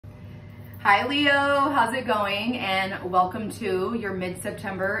Hi Leo, how's it going? And welcome to your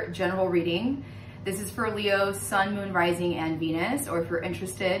mid-September general reading. This is for Leo, Sun, Moon, Rising, and Venus, or if you're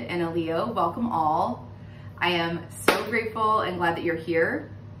interested in a Leo, welcome all. I am so grateful and glad that you're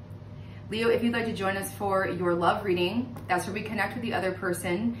here. Leo, if you'd like to join us for your love reading, that's where we connect with the other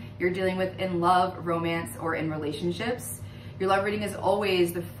person you're dealing with in love, romance, or in relationships. Your love reading is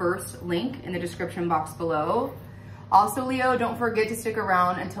always the first link in the description box below. Also, Leo, don't forget to stick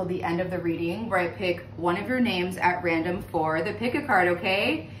around until the end of the reading where I pick one of your names at random for the pick a card,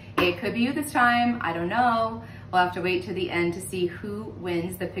 okay? It could be you this time, I don't know. We'll have to wait to the end to see who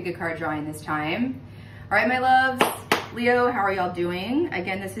wins the pick a card drawing this time. All right, my loves. Leo, how are y'all doing?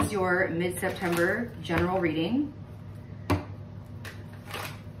 Again, this is your mid-September general reading.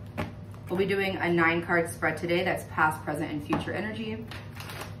 We'll be doing a 9-card spread today. That's past, present, and future energy.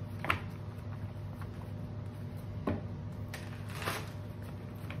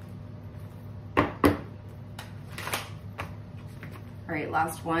 All right,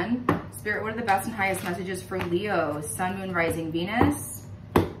 last one. Spirit, what are the best and highest messages for Leo, Sun, Moon, Rising, Venus?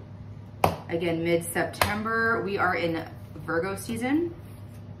 Again, mid-September, we are in Virgo season.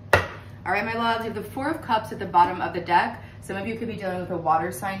 All right, my loves, you have the 4 of Cups at the bottom of the deck. Some of you could be dealing with a water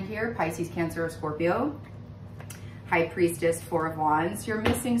sign here, Pisces, Cancer, or Scorpio. High Priestess, 4 of Wands. You're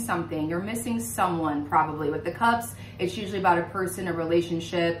missing something. You're missing someone probably. With the Cups, it's usually about a person, a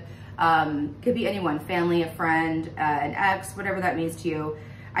relationship. Could be anyone, family, a friend, an ex, whatever that means to you.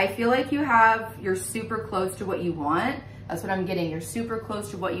 I feel like you're super close to what you want. That's what I'm getting. You're super close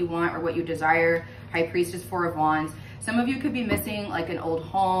to what you want or what you desire. High Priestess, 4 of Wands. Some of you could be missing like an old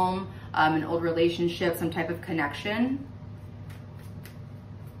home, an old relationship, some type of connection.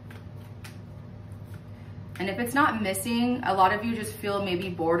 And if it's not missing, a lot of you just feel maybe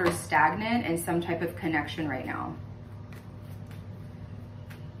bored or stagnant in some type of connection right now.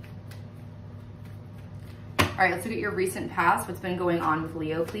 All right, let's look at your recent past. What's been going on with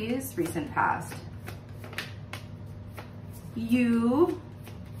Leo, please? Recent past. You.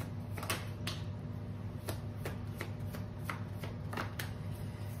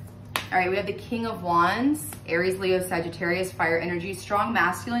 All right, we have the King of Wands, Aries, Leo, Sagittarius, fire energy, strong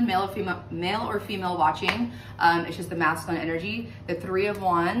masculine, male or female watching. It's just the masculine energy. The 3 of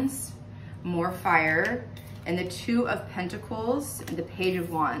Wands, more fire, and the 2 of Pentacles, and the Page of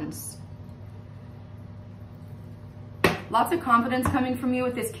Wands. Lots of confidence coming from you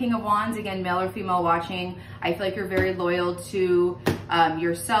with this King of Wands. Again, male or female watching. I feel like you're very loyal to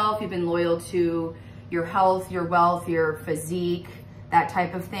yourself. You've been loyal to your health, your wealth, your physique, that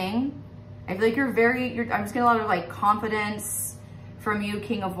type of thing. I feel like I'm just getting a lot of like confidence from you,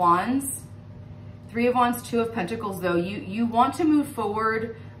 King of Wands. 3 of Wands, 2 of Pentacles though. You want to move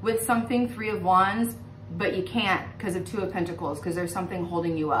forward with something, 3 of Wands, but you can't because of 2 of Pentacles, because there's something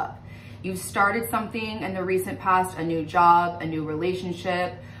holding you up. You've started something in the recent past, a new job, a new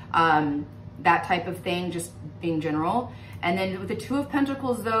relationship, that type of thing, just being general. And then with the 2 of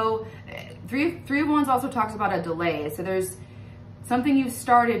Pentacles though, 3 of Wands also talks about a delay. So there's something you've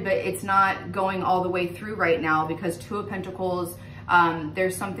started, but it's not going all the way through right now because 2 of Pentacles,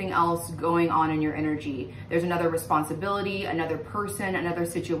 there's something else going on in your energy. There's another responsibility, another person, another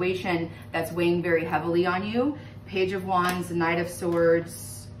situation that's weighing very heavily on you. Page of Wands, Knight of Swords,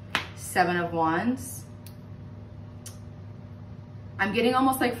 7 of Wands. I'm getting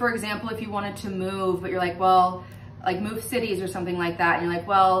almost like, for example, if you wanted to move, but you're like, well, like move cities or something like that. And you're like,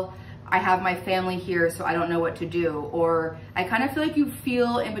 well, I have my family here, so I don't know what to do. Or I kind of feel like you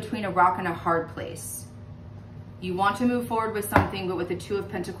feel in between a rock and a hard place. You want to move forward with something, but with the 2 of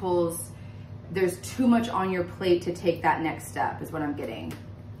Pentacles, there's too much on your plate to take that next step is what I'm getting.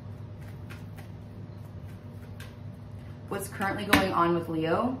 What's currently going on with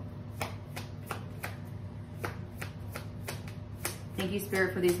Leo? Thank you,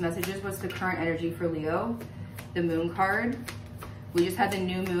 Spirit, for these messages. What's the current energy for Leo? The Moon card. We just had the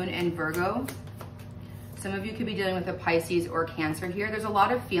new moon in Virgo. Some of you could be dealing with a Pisces or Cancer here. There's a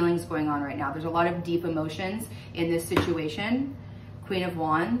lot of feelings going on right now. There's a lot of deep emotions in this situation. Queen of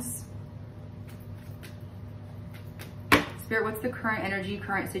Wands. Spirit, what's the current energy,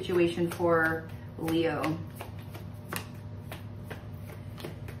 current situation for Leo?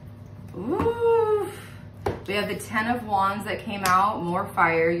 Ooh. We have the 10 of Wands that came out, more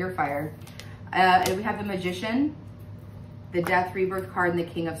fire, you're fire. And we have the Magician, the Death Rebirth card, and the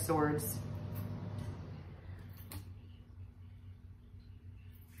King of Swords.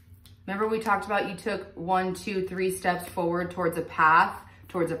 Remember we talked about you took 1, 2, 3 steps forward towards a path,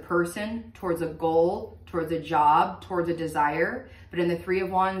 towards a person, towards a goal, towards a job, towards a desire. But in the 3 of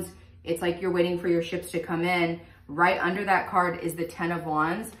Wands, it's like you're waiting for your ships to come in. Right under that card is the 10 of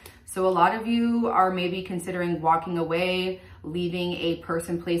Wands. So a lot of you are maybe considering walking away, leaving a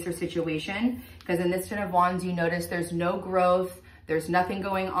person, place, or situation, because in this Ten of Wands, you notice there's no growth, there's nothing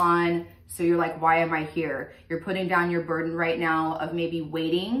going on. So you're like, why am I here? You're putting down your burden right now of maybe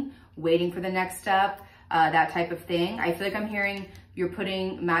waiting for the next step, that type of thing. I feel like I'm hearing you're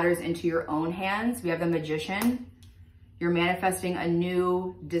putting matters into your own hands. We have the Magician. You're manifesting a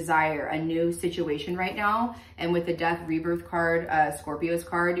new desire, a new situation right now. And with the Death Rebirth card, Scorpio's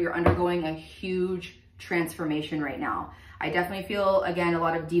card, you're undergoing a huge transformation right now. I definitely feel, again, a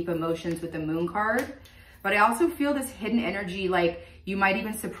lot of deep emotions with the Moon card, but I also feel this hidden energy, like you might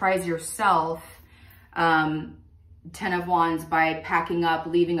even surprise yourself, Ten of Wands, by packing up,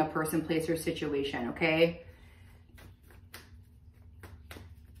 leaving a person, place, or situation, okay?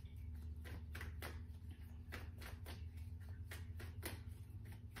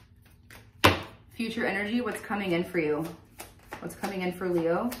 Future energy, what's coming in for you? What's coming in for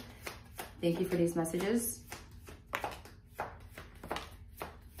Leo? Thank you for these messages.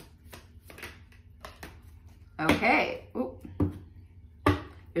 Okay. Ooh.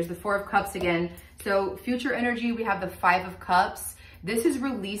 There's the Four of Cups again. So future energy, we have the Five of Cups. This is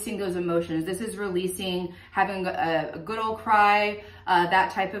releasing those emotions. This is releasing, having a good old cry,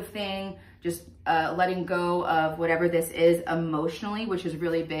 that type of thing. Just letting go of whatever this is emotionally, which is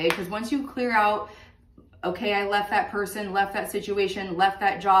really big. Because once you clear out, okay, I left that person, left that situation, left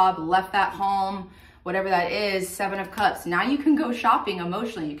that job, left that home, whatever that is, Seven of Cups. Now you can go shopping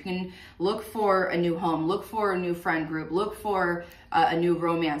emotionally. You can look for a new home, look for a new friend group, look for a new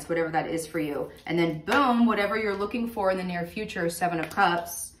romance, whatever that is for you. And then boom, whatever you're looking for in the near future, Seven of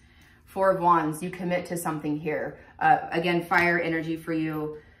Cups, Four of Wands, you commit to something here. Again, fire energy for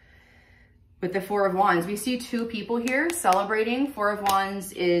you. With the Four of Wands, we see two people here celebrating. Four of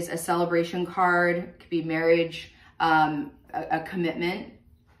Wands is a celebration card. It could be marriage, a commitment.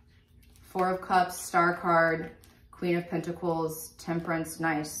 Four of Cups, Star card, Queen of Pentacles, Temperance,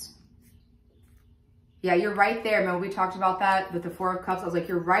 nice. Yeah, you're right there. Remember we talked about that with the Four of Cups? I was like,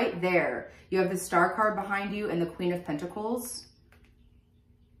 you're right there. You have the Star card behind you and the Queen of Pentacles.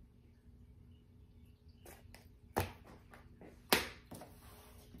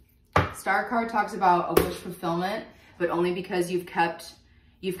 Star card talks about a wish fulfillment, but only because you've kept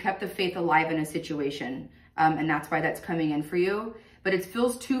the faith alive in a situation. And that's why that's coming in for you. But it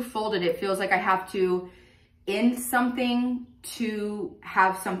feels two-folded. It feels like I have to end something to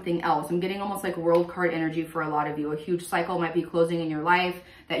have something else. I'm getting almost like World card energy for a lot of you. A huge cycle might be closing in your life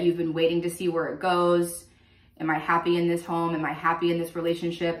that you've been waiting to see where it goes. Am I happy in this home? Am I happy in this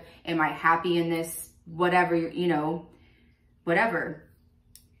relationship? Am I happy in this whatever, you know, whatever.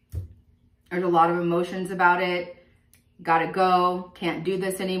 There's a lot of emotions about it. Gotta go, can't do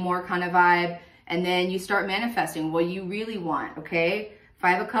this anymore kind of vibe. And then you start manifesting what you really want, okay?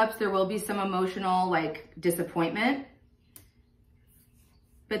 Five of Cups, there will be some emotional like disappointment.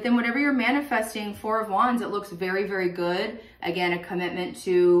 But then whatever you're manifesting, Four of Wands, it looks very, very good. Again, a commitment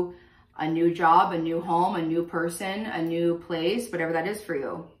to a new job, a new home, a new person, a new place, whatever that is for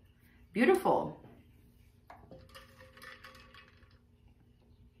you. Beautiful.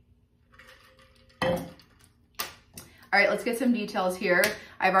 All right, let's get some details here.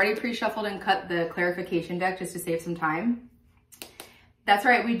 I've already pre-shuffled and cut the clarification deck just to save some time. That's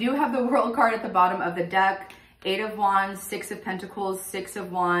right, we do have the World card at the bottom of the deck. Eight of Wands, Six of Pentacles, Six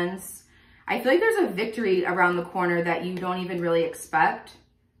of Wands. I feel like there's a victory around the corner that you don't even really expect.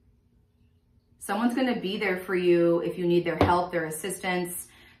 Someone's gonna be there for you if you need their help, their assistance,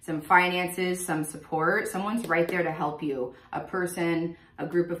 some finances, some support. Someone's right there to help you. A person, a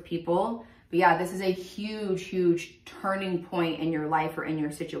group of people. But yeah, this is a huge, huge turning point in your life or in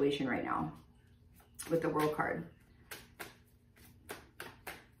your situation right now with the World card.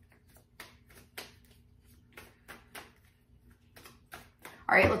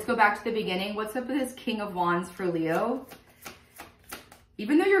 All right, let's go back to the beginning. What's up with this King of Wands for Leo?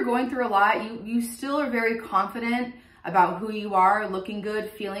 Even though you're going through a lot, you still are very confident about who you are, looking good,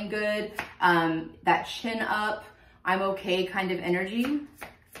 feeling good, that chin up, I'm okay kind of energy.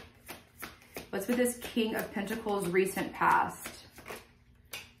 What's with this King of Pentacles recent past?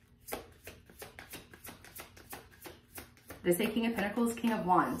 They say King of Pentacles, King of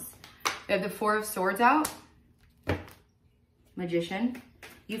Wands. We have the Four of Swords out. Magician.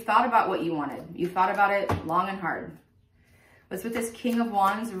 You've thought about what you wanted. You thought about it long and hard. What's with this King of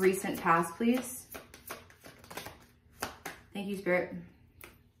Wands recent past, please? Thank you, Spirit.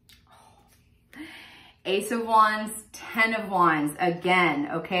 Ace of Wands, Ten of Wands again,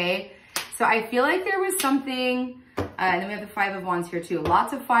 okay? So I feel like there was something And then we have the Five of Wands here too.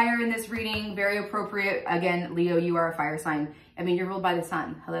 Lots of fire in this reading, very appropriate. Again, Leo, you are a fire sign. I mean, you're ruled by the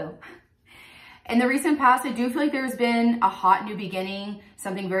sun. Hello. In the recent past, I do feel like there's been a hot new beginning,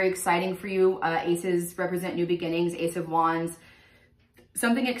 something very exciting for you. Aces represent new beginnings, Ace of Wands.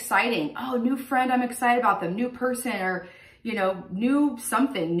 Something exciting. Oh, new friend, I'm excited about them. New person, or, you know, new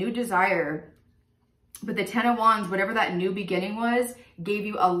something, new desire. But the Ten of Wands, whatever that new beginning was, gave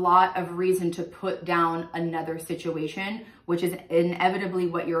you a lot of reason to put down another situation, which is inevitably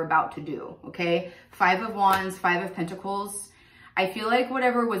what you're about to do, okay? Five of Wands, Five of Pentacles. I feel like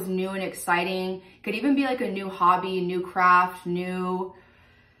whatever was new and exciting, could even be like a new hobby, new craft, new...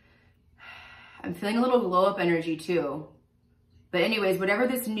 I'm feeling a little glow up energy too. But anyways, whatever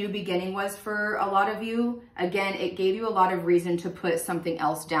this new beginning was for a lot of you, again, it gave you a lot of reason to put something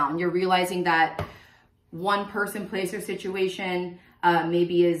else down. You're realizing that one person, place, or situation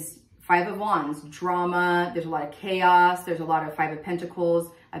maybe is Five of Wands, drama, there's a lot of chaos, there's a lot of Five of Pentacles,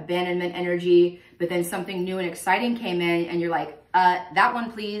 abandonment energy, but then something new and exciting came in and you're like, that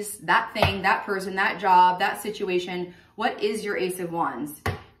one please, that thing, that person, that job, that situation. What is your Ace of Wands?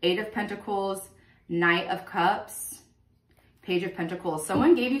 Eight of Pentacles, Knight of Cups, Page of Pentacles.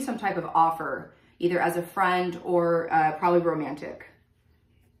 Someone gave you some type of offer, either as a friend or probably romantic.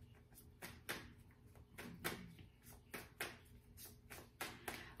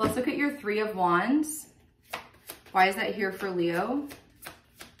 Let's look at your Three of Wands. Why is that here for Leo?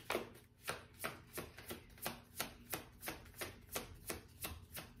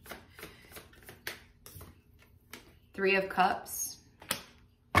 Three of Cups,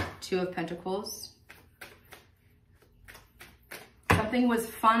 Two of Pentacles. Something was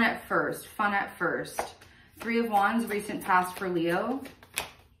fun at first, Three of Wands, recent past for Leo.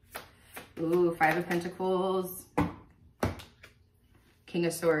 Ooh, Five of Pentacles. King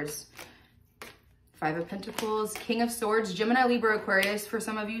of Swords, Five of Pentacles, King of Swords, Gemini, Libra, Aquarius. For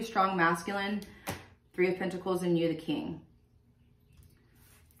some of you, strong masculine. Three of Pentacles and you, the King.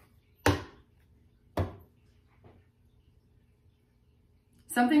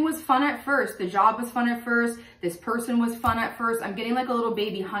 Something was fun at first. The job was fun at first. This person was fun at first. I'm getting like a little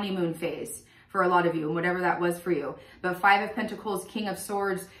baby honeymoon phase for a lot of you, and whatever that was for you. But Five of Pentacles, King of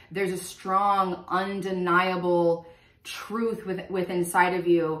Swords, there's a strong, undeniable truth with inside of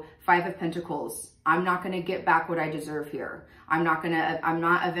you. Five of Pentacles. I'm not going to get back what I deserve here. I'm not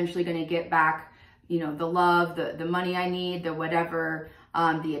eventually going to get back, you know, the love, the money I need, the whatever,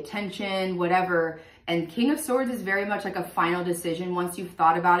 the attention, whatever. And King of Swords is very much like a final decision. Once you've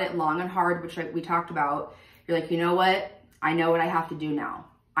thought about it long and hard, which we talked about, you're like, you know what? I know what I have to do now.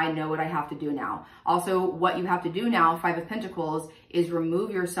 I know what I have to do now. Also, what you have to do now, Five of Pentacles, is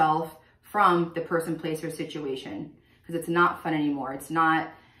remove yourself from the person, place, or situation. Because it's not fun anymore. It's not,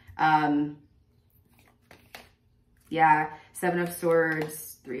 yeah, Seven of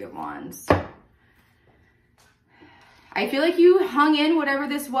Swords, Three of Wands. I feel like you hung in whatever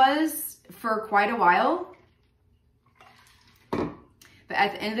this was for quite a while. But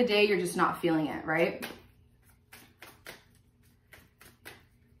at the end of the day, you're just not feeling it, right?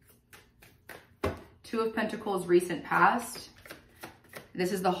 Two of Pentacles, recent past.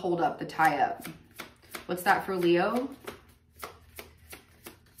 This is the hold up, the tie up. What's that for Leo?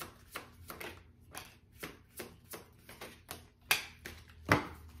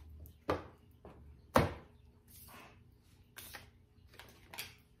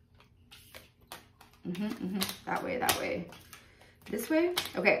 That way. This way?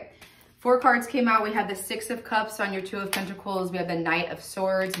 Okay. Four cards came out. We had the Six of Cups on your Two of Pentacles. We have the Knight of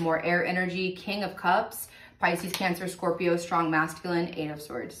Swords, more air energy, King of Cups, Pisces, Cancer, Scorpio, strong masculine, Eight of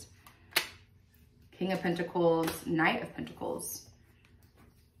Swords. King of Pentacles, Knight of Pentacles.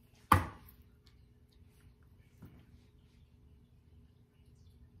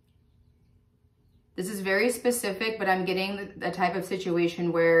 This is very specific, but I'm getting the type of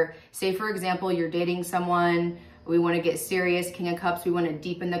situation where, say for example, you're dating someone, we want to get serious, King of Cups, we want to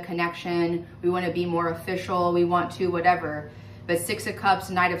deepen the connection, we want to be more official, we want to whatever. But Six of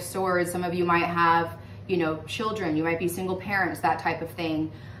Cups, Knight of Swords, some of you might have, you know, children, you might be single parents, that type of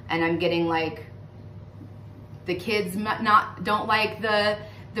thing. And I'm getting like, the kids don't like the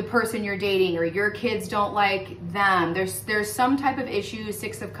person you're dating, or your kids don't like them. There's some type of issue,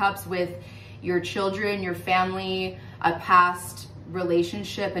 Six of Cups, with your children, your family, a past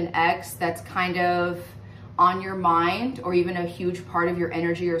relationship, an ex that's kind of on your mind, or even a huge part of your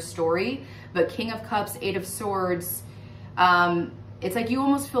energy or story. But King of Cups, Eight of Swords, it's like you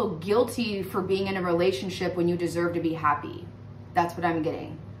almost feel guilty for being in a relationship when you deserve to be happy. That's what I'm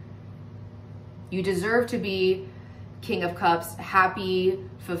getting. You deserve to be, King of Cups, happy,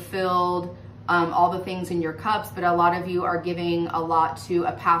 fulfilled, all the things in your cups, but a lot of you are giving a lot to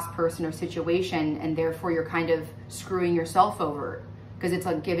a past person or situation, and therefore you're kind of screwing yourself over because it's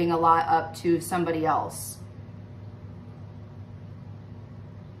like giving a lot up to somebody else.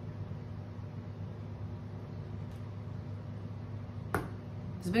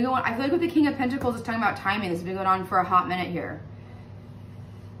 This has been going, I feel like with the King of Pentacles, it's talking about timing. This has been going on for a hot minute here.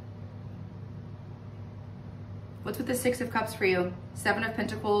 What's with the Six of Cups for you? Seven of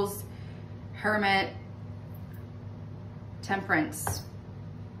Pentacles, Hermit, Temperance.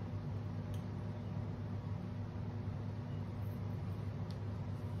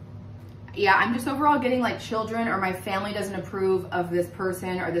 Yeah, I'm just overall getting like children or my family doesn't approve of this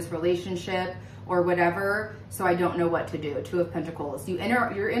person or this relationship or whatever, so I don't know what to do. Two of Pentacles.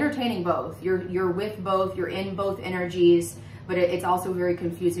 You're entertaining both. You're with both. You're in both energies, but it's also very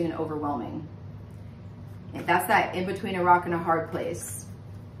confusing and overwhelming. And that's that in between a rock and a hard place.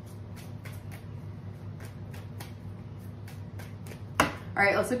 All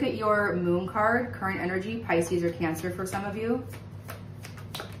right, let's look at your Moon card, current energy, Pisces or Cancer for some of you.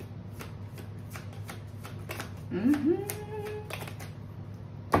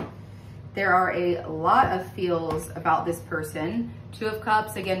 There are a lot of feels about this person. Two of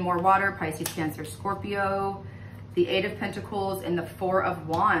Cups, again, more water, Pisces, Cancer, Scorpio. The Eight of Pentacles and the Four of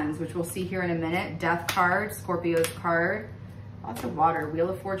Wands, which we'll see here in a minute. Death card, Scorpio's card. Lots of water, Wheel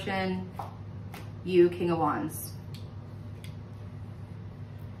of Fortune, you, King of Wands.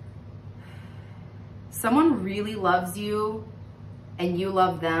 Someone really loves you and you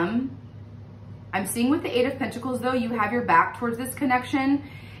love them. I'm seeing with the Eight of Pentacles though, you have your back towards this connection.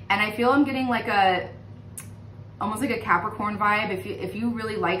 And I feel I'm getting like almost like a Capricorn vibe. If you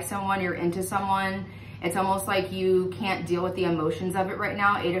really like someone, you're into someone, it's almost like you can't deal with the emotions of it right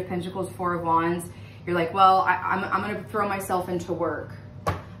now. Eight of Pentacles, Four of Wands. You're like, well, I'm gonna throw myself into work.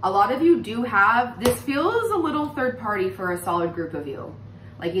 A lot of you do have, this feels a little third party for a solid group of you.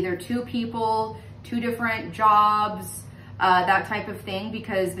 Like either two people, two different jobs, that type of thing,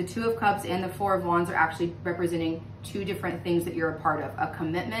 because the Two of Cups and the Four of Wands are actually representing two different things that you're a part of, a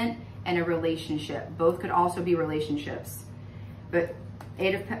commitment and a relationship. Both could also be relationships. But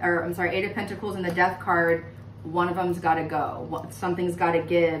Eight of Pentacles and the Death card, one of them's got to go. Something's got to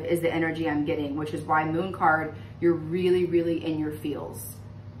give is the energy I'm getting, which is why Moon card, you're really, really in your feels.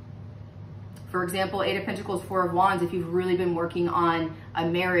 For example, Eight of Pentacles, Four of Wands, if you've really been working on a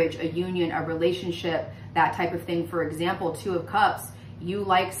marriage, a union, a relationship, that type of thing. For example, Two of Cups, you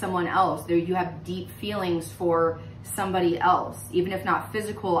like someone else. You have deep feelings for somebody else. Even if not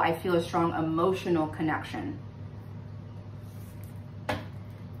physical, I feel a strong emotional connection.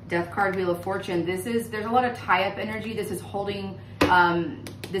 Death card, Wheel of Fortune. There's a lot of tie-up energy. This is holding,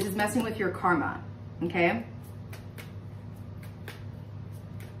 this is messing with your karma, okay?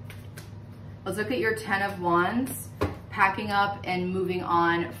 Let's look at your Ten of Wands, packing up and moving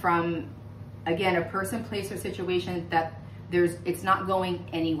on from, again, a person, place, or situation that it's not going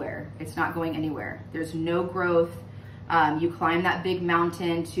anywhere. It's not going anywhere. There's no growth. You climb that big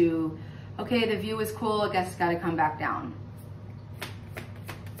mountain to, okay, the view is cool, I guess it's gotta come back down.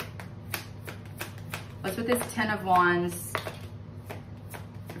 What's with this Ten of Wands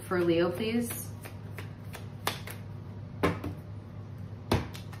for Leo, please?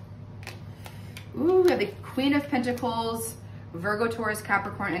 Ooh, we have the Queen of Pentacles, Virgo, Taurus,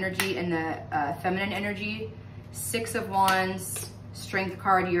 Capricorn energy, and the feminine energy. Six of Wands, Strength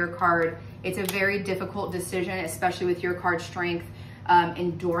card, your card. It's a very difficult decision, especially with your card Strength,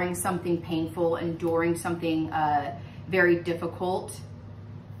 enduring something painful, enduring something very difficult.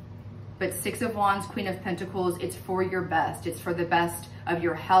 But Six of Wands, Queen of Pentacles, it's for your best. It's for the best of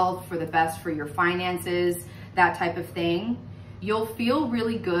your health, for the best for your finances, that type of thing. You'll feel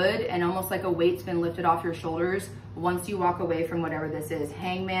really good and almost like a weight's been lifted off your shoulders once you walk away from whatever this is.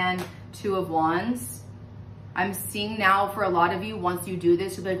 Hangman, Two of Wands. I'm seeing now for a lot of you, once you do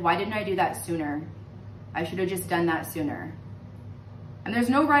this, you'll be like, why didn't I do that sooner? I should have just done that sooner. And there's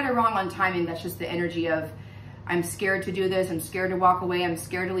no right or wrong on timing. That's just the energy of, I'm scared to do this. I'm scared to walk away. I'm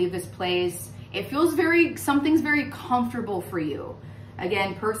scared to leave this place. It feels something's very comfortable for you.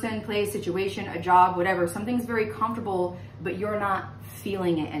 Again, person, place, situation, a job, whatever, something's very comfortable, but you're not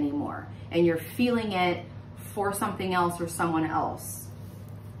feeling it anymore. And you're feeling it for something else or someone else.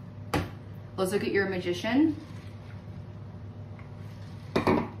 Let's look at your Magician.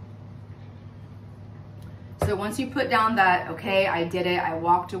 So once you put down that, okay, I did it, I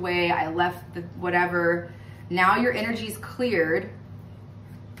walked away, I left the whatever, now your energy's cleared,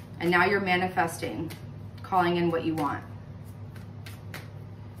 and now you're manifesting, calling in what you want.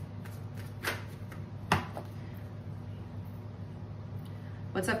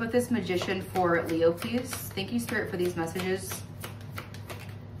 What's up with this Magician for Leo, please? Thank you, Spirit, for these messages.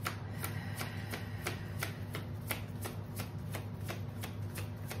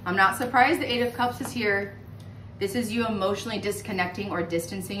 I'm not surprised the Eight of Cups is here. This is you emotionally disconnecting or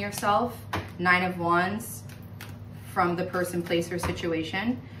distancing yourself. Nine of Wands from the person, place, or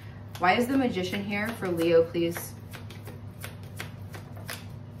situation. Why is the Magician here for Leo, please?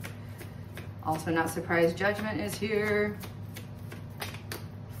 Also not surprised, Judgment is here.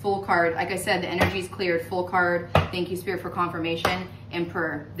 Full card. Like I said, the energy's cleared. Full card. Thank you, Spirit, for confirmation.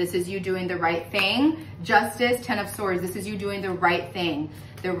 Emperor. This is you doing the right thing. Justice. Ten of Swords. This is you doing the right thing.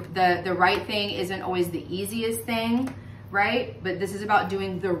 The right thing isn't always the easiest thing, right? But this is about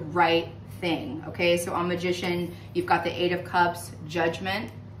doing the right thing, okay? So on Magician, you've got the Eight of Cups,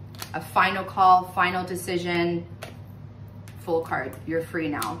 Judgment, a final call, final decision, full card. You're free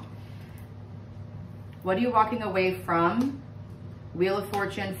now. What are you walking away from? Wheel of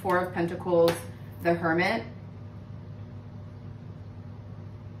Fortune, Four of Pentacles, the Hermit.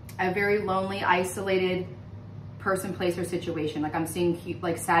 A very lonely, isolated person, place, or situation. Like I'm seeing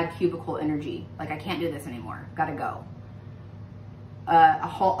like sad cubicle energy. Like I can't do this anymore. Gotta go.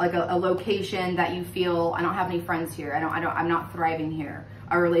 A location that you feel, I don't have any friends here. I'm not thriving here.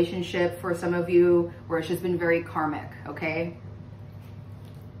 A relationship for some of you where it's just been very karmic, okay?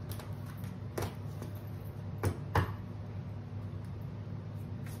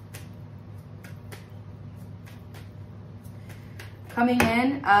 Coming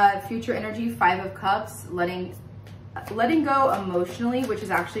in, future energy, Five of Cups, letting go emotionally, which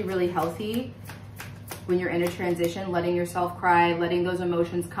is actually really healthy when you're in a transition, letting yourself cry, letting those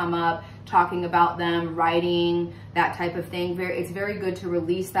emotions come up, talking about them, writing, that type of thing. It's very good to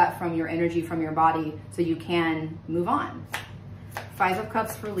release that from your energy, from your body, so you can move on. Five of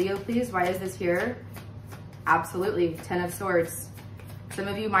Cups for Leo, please. Why is this here? Absolutely. Ten of Swords. Some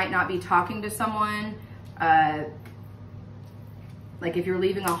of you might not be talking to someone. Like if you're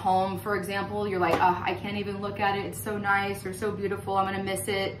leaving a home, for example, you're like, oh, I can't even look at it. It's so nice or so beautiful. I'm gonna miss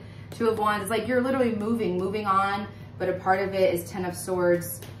it. Two of Wands. It's like you're literally moving on, but a part of it is Ten of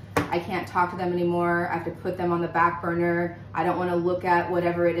Swords. I can't talk to them anymore. I have to put them on the back burner. I don't want to look at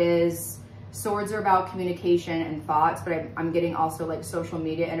whatever it is. Swords are about communication and thoughts, but I'm getting also like social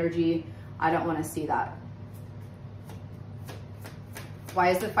media energy. I don't want to see that. Why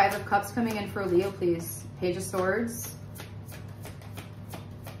is the Five of Cups coming in for Leo, please? Page of Swords.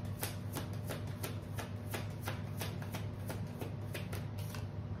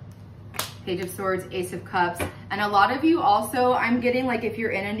 Page of Swords, Ace of Cups. And a lot of you also, I'm getting like if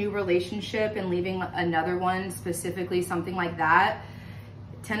you're in a new relationship and leaving another one, specifically something like that,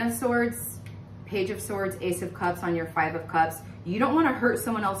 Ten of Swords, Page of Swords, Ace of Cups on your Five of Cups. You don't want to hurt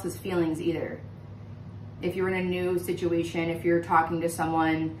someone else's feelings either. If you're in a new situation, if you're talking to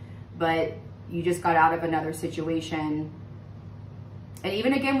someone, but you just got out of another situation. And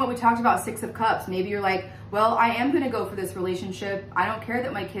even again, what we talked about, Six of Cups, maybe you're like, well, I am going to go for this relationship. I don't care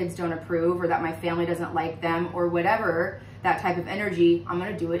that my kids don't approve or that my family doesn't like them or whatever, that type of energy. I'm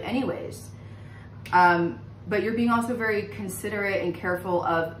going to do it anyways. But you're being also very considerate and careful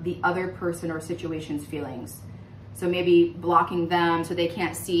of the other person or situation's feelings. So maybe blocking them so they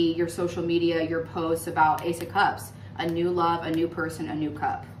can't see your social media, your posts about Ace of Cups, a new love, a new person, a new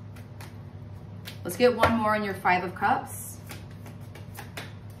cup. Let's get one more on your Five of Cups.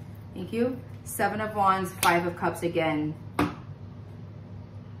 Thank you. Seven of Wands, Five of Cups again.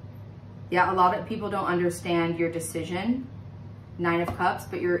 Yeah, a lot of people don't understand your decision. Nine of Cups,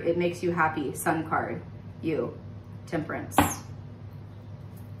 but it makes you happy. Sun card, you. Temperance.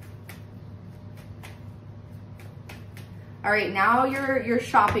 All right, now you're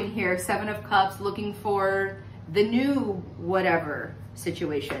shopping here. Seven of Cups, looking for the new whatever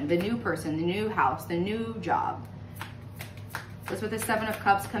situation, the new person, the new house, the new job. What's with the Seven of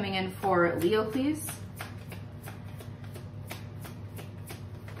Cups coming in for Leo, please?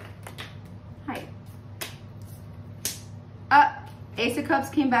 Hi. Ace of Cups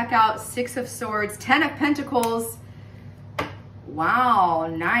came back out. Six of Swords, Ten of Pentacles. Wow,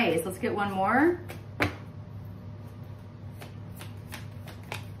 nice. Let's get one more.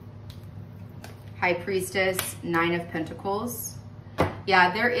 High Priestess, Nine of Pentacles.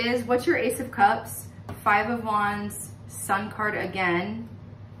 Yeah, there is, what's your Ace of Cups? Five of Wands, Sun card again,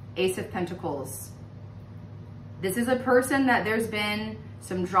 Ace of Pentacles. This is a person that there's been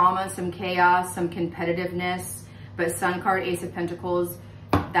some drama, some chaos, some competitiveness, but Sun card, Ace of Pentacles,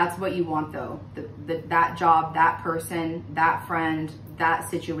 that's what you want though. That job, that person, that friend, that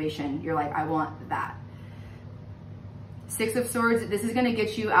situation. You're like, I want that. Six of Swords, this is gonna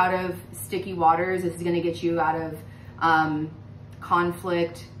get you out of sticky waters. This is gonna get you out of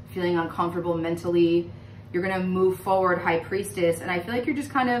conflict, feeling uncomfortable mentally. You're gonna move forward, High Priestess, and I feel like you're just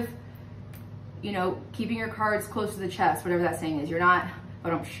kind of, you know, keeping your cards close to the chest, whatever that saying is. You're not,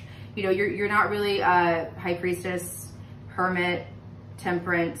 you know, you're not really High Priestess, Hermit,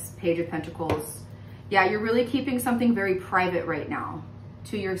 Temperance, Page of Pentacles. Yeah, you're really keeping something very private right now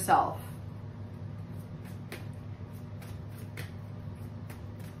to yourself.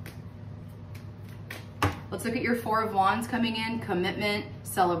 Let's look at your Four of Wands coming in. Commitment,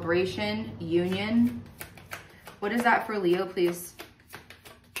 celebration, union. What is that for Leo, please?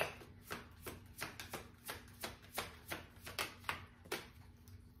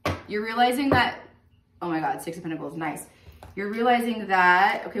 You're realizing that, oh my God, Six of Pentacles, nice. You're realizing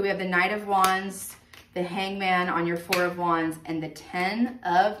that, okay, we have the Knight of Wands, the Hangman on your Four of Wands, and the Ten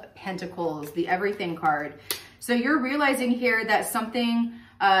of Pentacles, the Everything card. So you're realizing here that something,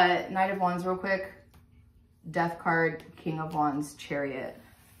 Knight of Wands real quick, Death card, King of Wands, Chariot.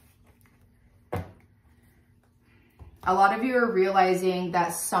 A lot of you are realizing that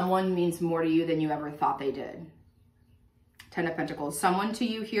someone means more to you than you ever thought they did. Ten of Pentacles. Someone to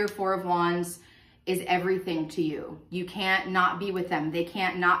you here, Four of Wands, is everything to you. You can't not be with them. They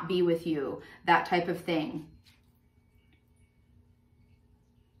can't not be with you. That type of thing.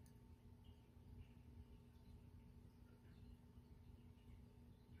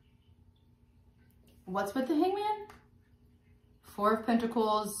 What's with the Hangman? Four of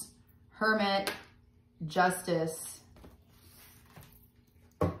Pentacles, Hermit, Justice.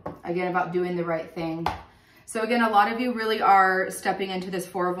 Again, about doing the right thing. So again, a lot of you really are stepping into this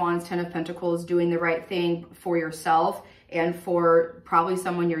Four of Wands, Ten of Pentacles, doing the right thing for yourself and for probably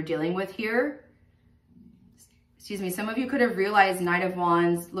someone you're dealing with here. Excuse me, some of you could have realized, Knight of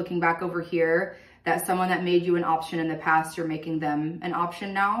Wands, looking back over here, that someone that made you an option in the past, you're making them an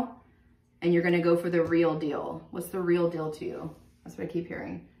option now. And you're going to go for the real deal. What's the real deal to you? That's what I keep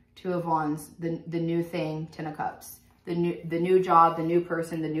hearing. Two of Wands, the new thing, Ten of Cups. The new job, the new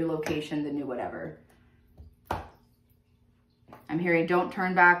person, the new location, the new whatever. I'm hearing don't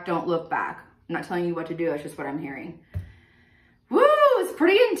turn back, don't look back. I'm not telling you what to do. It's just what I'm hearing. Woo! It's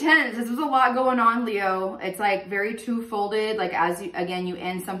pretty intense. This is a lot going on, Leo. It's like very two-folded. Like as you, again, you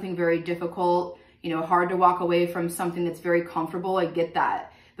end something very difficult, you know, hard to walk away from something that's very comfortable. I get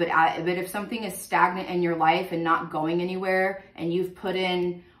that. But if something is stagnant in your life and not going anywhere, and you've put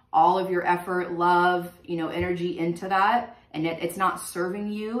in all of your effort, love, you know, energy into that, and it's not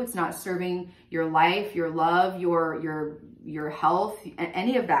serving you, it's not serving your life, your love, your health,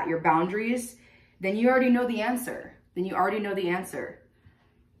 any of that, your boundaries, then you already know the answer. Then you already know the answer.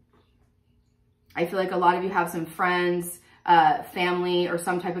 I feel like a lot of you have some friends, family, or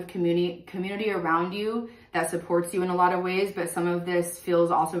some type of community around you that supports you in a lot of ways, but some of this feels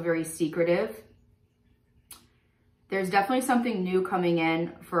also very secretive. There's definitely something new coming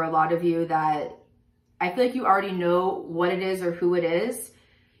in for a lot of you that I feel like you already know what it is or who it is.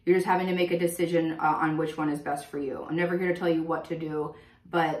 You're just having to make a decision on which one is best for you. I'm never here to tell you what to do,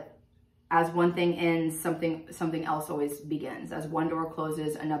 but as one thing ends, something else always begins. As one door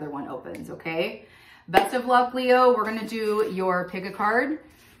closes, another one opens, okay? Best of luck, Leo. We're gonna do your pick a card.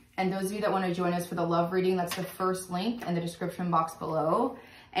 And those of you that wanna join us for the love reading, that's the first link in the description box below.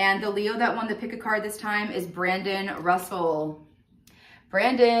 And the Leo that won the pick a card this time is Brandon Russell.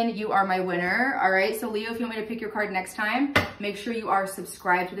 Brandon, you are my winner. All right, so Leo, if you want me to pick your card next time, make sure you are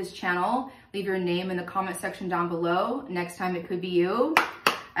subscribed to this channel. Leave your name in the comment section down below. Next time it could be you.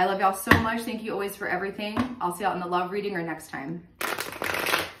 I love y'all so much. Thank you always for everything. I'll see y'all in the love reading or next time.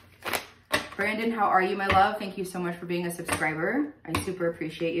 Brandon, how are you, my love? Thank you so much for being a subscriber. I super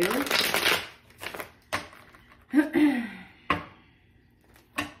appreciate you.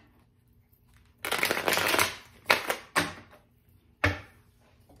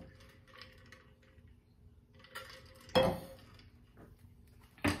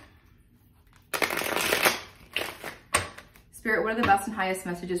 Spirit, what are the best and highest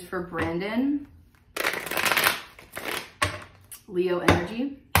messages for Brandon? Leo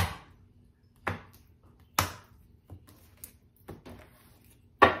energy.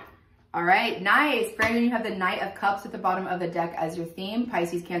 All right, nice. Brandon, you have the Knight of Cups at the bottom of the deck as your theme.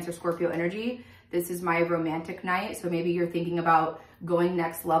 Pisces, Cancer, Scorpio energy. This is my romantic night. So maybe you're thinking about going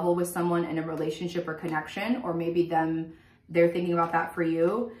next level with someone in a relationship or connection, or maybe they're thinking about that for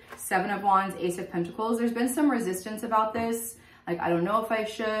you. Seven of Wands, Ace of Pentacles. There's been some resistance about this. Like, I don't know if I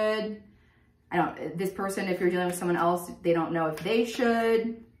should. This person, if you're dealing with someone else, they don't know if they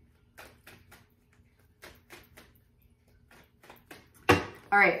should.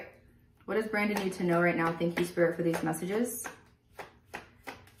 All right. What does Brandon need to know right now? Thank you, Spirit, for these messages.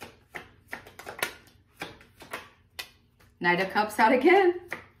 Knight of Cups out again.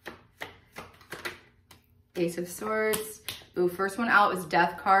 Ace of Swords. Ooh, first one out was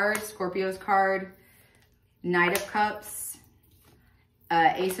Death card, Scorpio's card. Knight of Cups.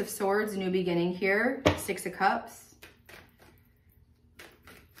 Ace of Swords, new beginning here. Six of Cups.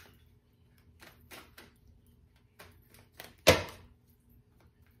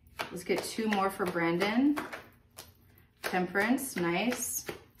 Let's get two more for Brandon. Temperance, nice.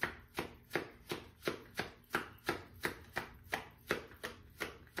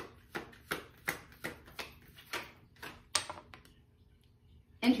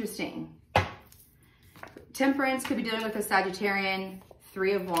 Interesting. Temperance could be dealing with a Sagittarian.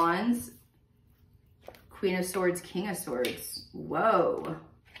 Three of Wands. Queen of Swords, King of Swords. Whoa.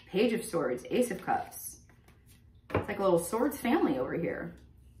 Page of Swords, Ace of Cups. It's like a little swords family over here.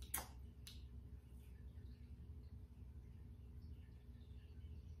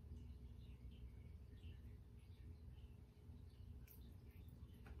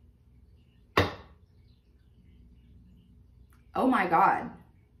 Oh my God.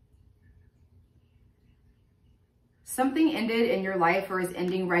 Something ended in your life or is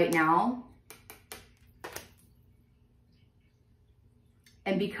ending right now.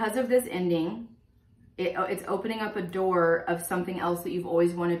 And because of this ending, it's opening up a door of something else that you've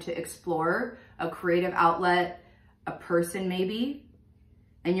always wanted to explore, a creative outlet, a person maybe.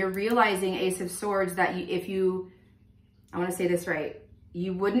 And you're realizing, Ace of Swords, that I want to say this right,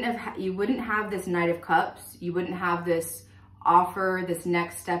 you wouldn't have this Knight of Cups, you wouldn't have this offer, this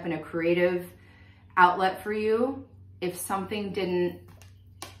next step in a creative outlet for you if something didn't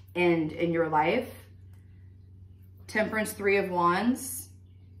end in your life. Temperance, Three of Wands.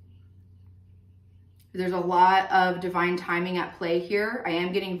 There's a lot of divine timing at play here. I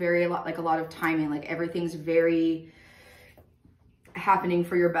am getting a lot of timing, like everything's very happening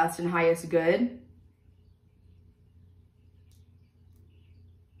for your best and highest good.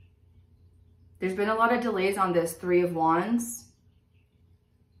 There's been a lot of delays on this Three of Wands.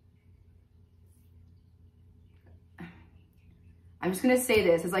 I'm just gonna say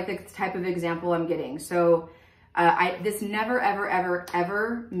this, it's like the type of example I'm getting. So this never, ever, ever,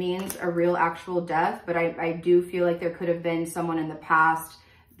 ever means a real actual death, but I do feel like there could have been someone in the past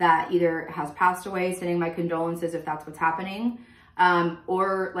that either has passed away, sending my condolences if that's what's happening,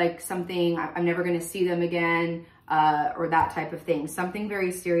 or like something, I'm never gonna see them again, or that type of thing. Something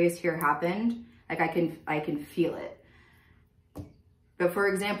very serious here happened. Like I can feel it. But for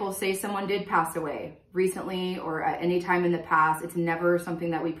example, say someone did pass away recently or at any time in the past, it's never something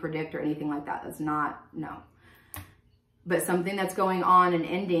that we predict or anything like that. That's not, no. But something that's going on and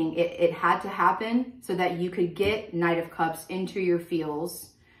ending, it had to happen so that you could get Knight of Cups into your feels.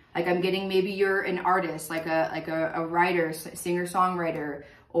 Like I'm getting, maybe you're an artist, like a writer, singer-songwriter,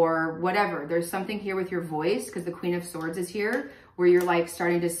 or whatever. There's something here with your voice, because the Queen of Swords is here, where you're like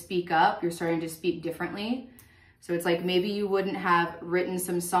starting to speak up, you're starting to speak differently. So it's like maybe you wouldn't have written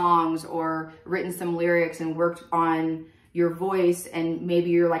some songs or written some lyrics and worked on your voice, and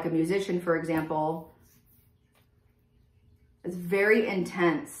maybe you're like a musician, for example. It's very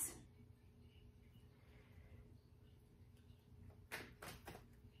intense.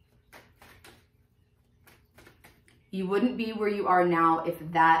 You wouldn't be where you are now if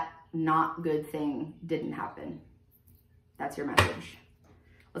that not good thing didn't happen. That's your message.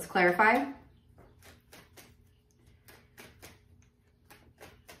 Let's clarify.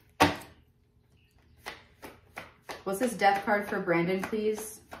 What's this Death card for Brandon,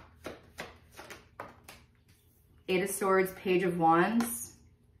 please? Eight of Swords, Page of Wands.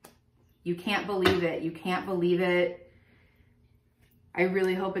 You can't believe it. You can't believe it. I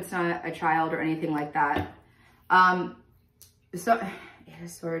really hope it's not a child or anything like that. So Eight of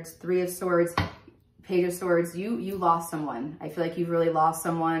Swords, Three of Swords, Page of Swords. You lost someone. I feel like you've really lost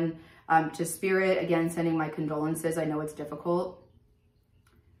someone to Spirit. Again, sending my condolences. I know it's difficult.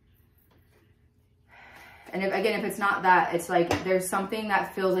 And if it's not that, it's like there's something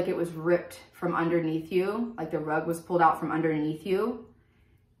that feels like it was ripped from underneath you, like the rug was pulled out from underneath you.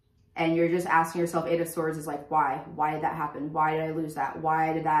 And you're just asking yourself, Eight of Swords is like, why? Why did that happen? Why did I lose that?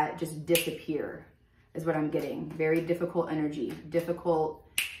 Why did that just disappear? Is what I'm getting. Very difficult energy, difficult,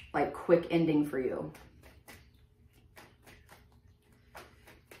 like quick ending for you.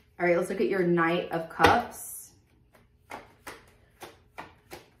 All right, let's look at your Knight of Cups.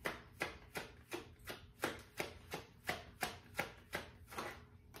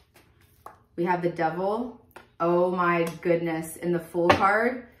 We have the Devil. Oh my goodness. In the Fool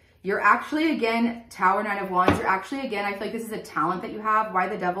card, you're actually, again, Tower, Nine of Wands. You're actually, again, I feel like this is a talent that you have. Why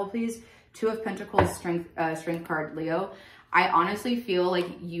the Devil, please? Two of Pentacles, Strength card, Leo. I honestly feel like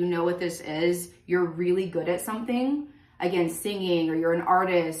you know what this is. You're really good at something. again, singing, or you're an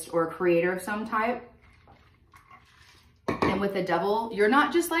artist or a creator of some type. And with the Devil, you're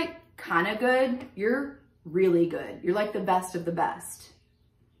not just like kind of good, you're really good. You're like the best of the best.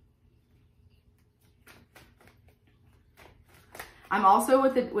 I'm also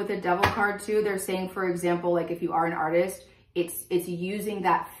with the Devil card too. They're saying, for example, like if you are an artist, it's using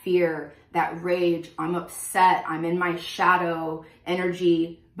that fear, that rage. I'm upset. I'm in my shadow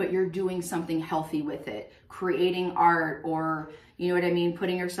energy, but you're doing something healthy with it, creating art, or you know what I mean,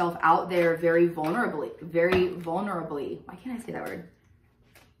 putting yourself out there very vulnerably, very vulnerably. Why can't I say that word?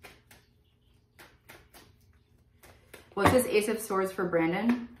 What's this Ace of Swords for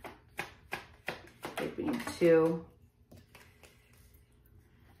Brandon? I think we need 2.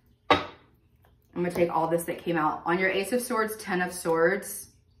 I'm gonna take all this that came out. On your Ace of Swords, 10 of Swords,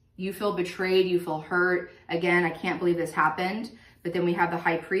 you feel betrayed, you feel hurt. Again, I can't believe this happened. But then we have the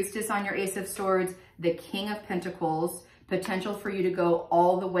High Priestess on your Ace of Swords, the King of Pentacles, potential for you to go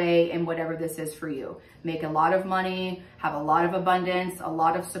all the way in whatever this is for you. Make a lot of money, have a lot of abundance, a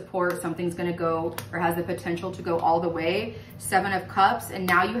lot of support. Something's gonna go, or has the potential to go all the way. 7 of Cups, and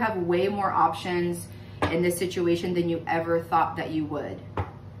now you have way more options in this situation than you ever thought that you would.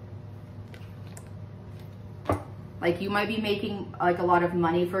 Like you might be making like a lot of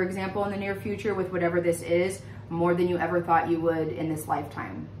money, for example, in the near future with whatever this is, more than you ever thought you would in this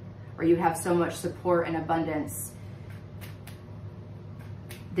lifetime. Or you have so much support and abundance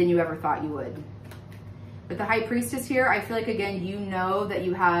than you ever thought you would. With the High Priestess here, I feel like, again, you know that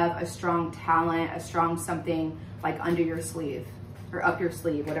you have a strong talent, a strong something like under your sleeve or up your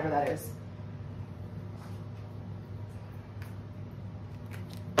sleeve, whatever that is.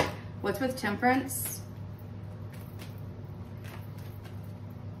 What's with Temperance?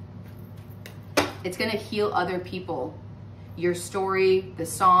 It's gonna heal other people. Your story, the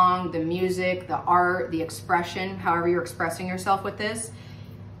song, the music, the art, the expression, however you're expressing yourself with this.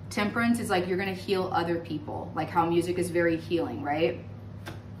 Temperance is like you're gonna heal other people, like how music is very healing, right?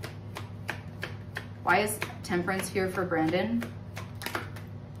 Why is Temperance here for Brandon?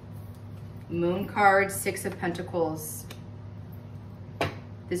 Moon card, 6 of Pentacles.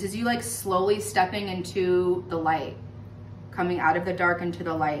 This is you like slowly stepping into the light, coming out of the dark into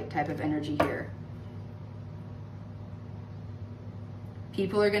the light type of energy here.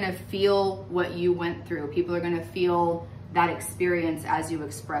 People are gonna feel what you went through. People are gonna feel that experience as you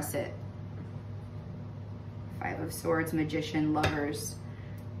express it. 5 of Swords, Magician, Lovers.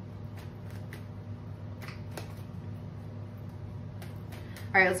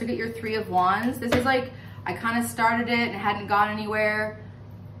 All right, let's look at your 3 of Wands. This is like, I kind of started it and hadn't gone anywhere,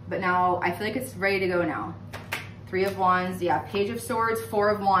 but now I feel like it's ready to go now. 3 of Wands, yeah, Page of Swords, 4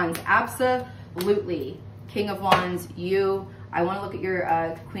 of Wands, absolutely. King of Wands, you. I want to look at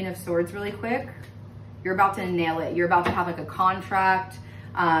your Queen of Swords really quick. You're about to nail it. You're about to have like a contract.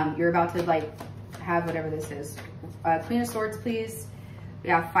 You're about to like have whatever this is. Queen of Swords, please. We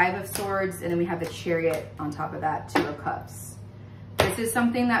have 5 of Swords, and then we have the Chariot on top of that, 2 of Cups. This is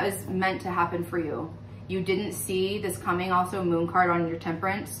something that was meant to happen for you. You didn't see this coming. Also, Moon card on your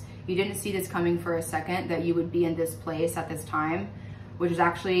Temperance. You didn't see this coming for a second, that you would be in this place at this time, which is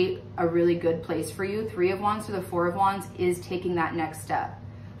actually a really good place for you. 3 of Wands to the 4 of Wands is taking that next step.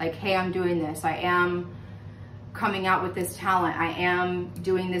 Like, hey, I'm doing this. I am coming out with this talent. I am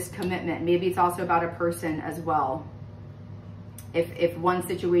doing this commitment. Maybe it's also about a person as well. If one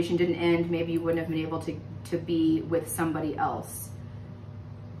situation didn't end, maybe you wouldn't have been able to be with somebody else.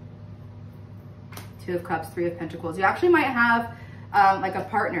 2 of Cups, 3 of Pentacles. You actually might have like a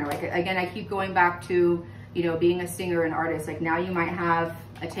partner. Like, again, I keep going back to, you know, being a singer and artist. Like, now you might have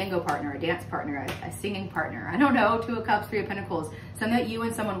a tango partner, a dance partner, a singing partner. I don't know, 2 of Cups, 3 of Pentacles. Something that you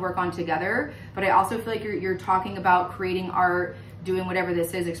and someone work on together. But I also feel like you're talking about creating art, doing whatever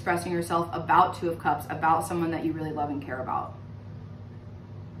this is, expressing yourself about 2 of Cups, about someone that you really love and care about.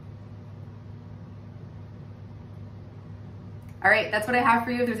 All right, that's what I have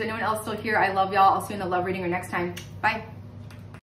for you. If there's anyone else still here, I love y'all. I'll see you in the love reading or next time. Bye.